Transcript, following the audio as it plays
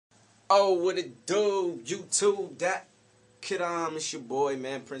Oh, what it do? YouTube. It's your boy,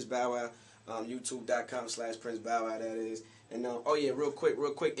 man, Prince Bow Wow. YouTube.com/Prince Bow Wow, that is. And oh yeah, real quick,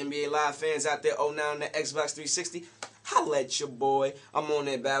 NBA Live fans out there, now on the Xbox 360, holla at your boy. I'm on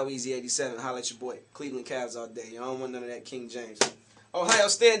that Bow Easy 87. Holla at your boy. Cleveland Cavs all day. I don't want none of that King James. Ohio,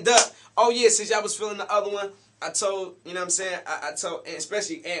 stand up. Oh yeah, since y'all was feeling the other one, I told, you know what I'm saying? I told, and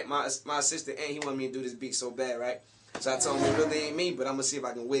especially Ant, my assistant Ant, he wanted me to do this beat so bad, right? So I told him it really ain't me, but I'm going to see if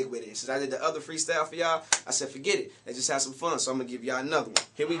I can wig with it. Since I did the other freestyle for y'all, I said, forget it. Let's just have some fun. So I'm going to give y'all another one.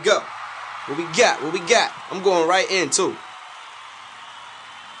 Here we go. What we got? I'm going right in, too.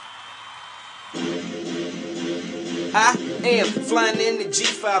 I am flying in the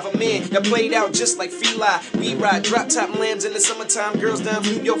G5, I'm in. Y'all played out just like Feli. We ride drop top lambs in the summertime. Girls down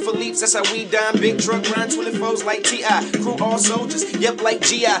New York Philippe's, that's how we dime. Big truck grind 24s like T.I. Crew all soldiers, yep, like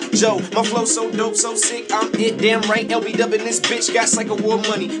G.I. Joe. My flow so dope, so sick, I'm it. Damn right, LBW in this bitch got like a war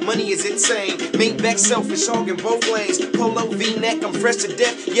money. Money is insane. Make back selfish, hog in both lanes. Polo V-neck, I'm fresh to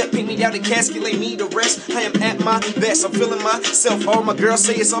death. Yep, pick me out the casket, lay me to rest. I am at my best, I'm feeling myself. All my girls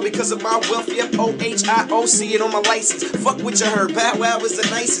say it's all because of my wealth. Yep, OHIO, see it on my license. Fuck what you heard, Bow Wow is the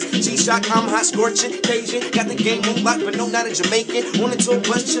nicest. G-Shock, I'm hot, scorching, Cajun. Got the game locked, but no, not a Jamaican. On the tour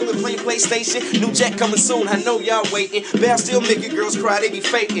bus, chillin', playing PlayStation. New Jack coming soon, I know y'all waiting. Bow still making girls cry, they be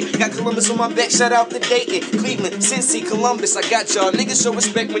faking. Got Columbus on my back, shout out to Dayton. Cleveland, Cincy, Columbus, I got y'all. Niggas show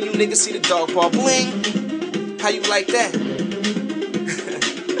respect when you niggas see the dog paw bling. How you like that?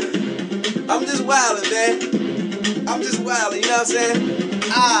 I'm just wildin', man. I'm just wildin', you know what I'm saying?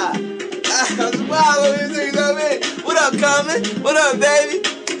 I'm just wildin', you know what I mean? What up, Common? What up, baby?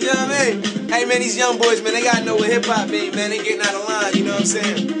 You know what I mean? Hey, man, these young boys, man, they gotta know what hip-hop mean, man. They getting out of line, you know what I'm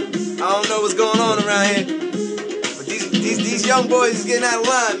saying? I don't know what's going on around here. But these young boys is getting out of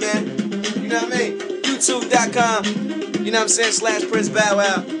line, man. You know what I mean? YouTube.com, you know what I'm saying, /Prince Bow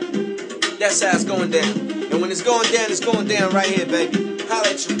Wow. That's how it's going down. And when it's going down right here, baby. Holla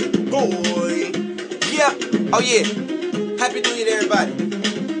at you, boy. Yep. Oh, yeah. Happy New Year to everybody. You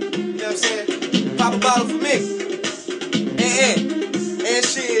know what I'm saying? Pop a bottle for me. And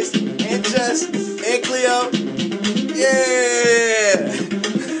Shiz, and Just, and Cleo. Yeah.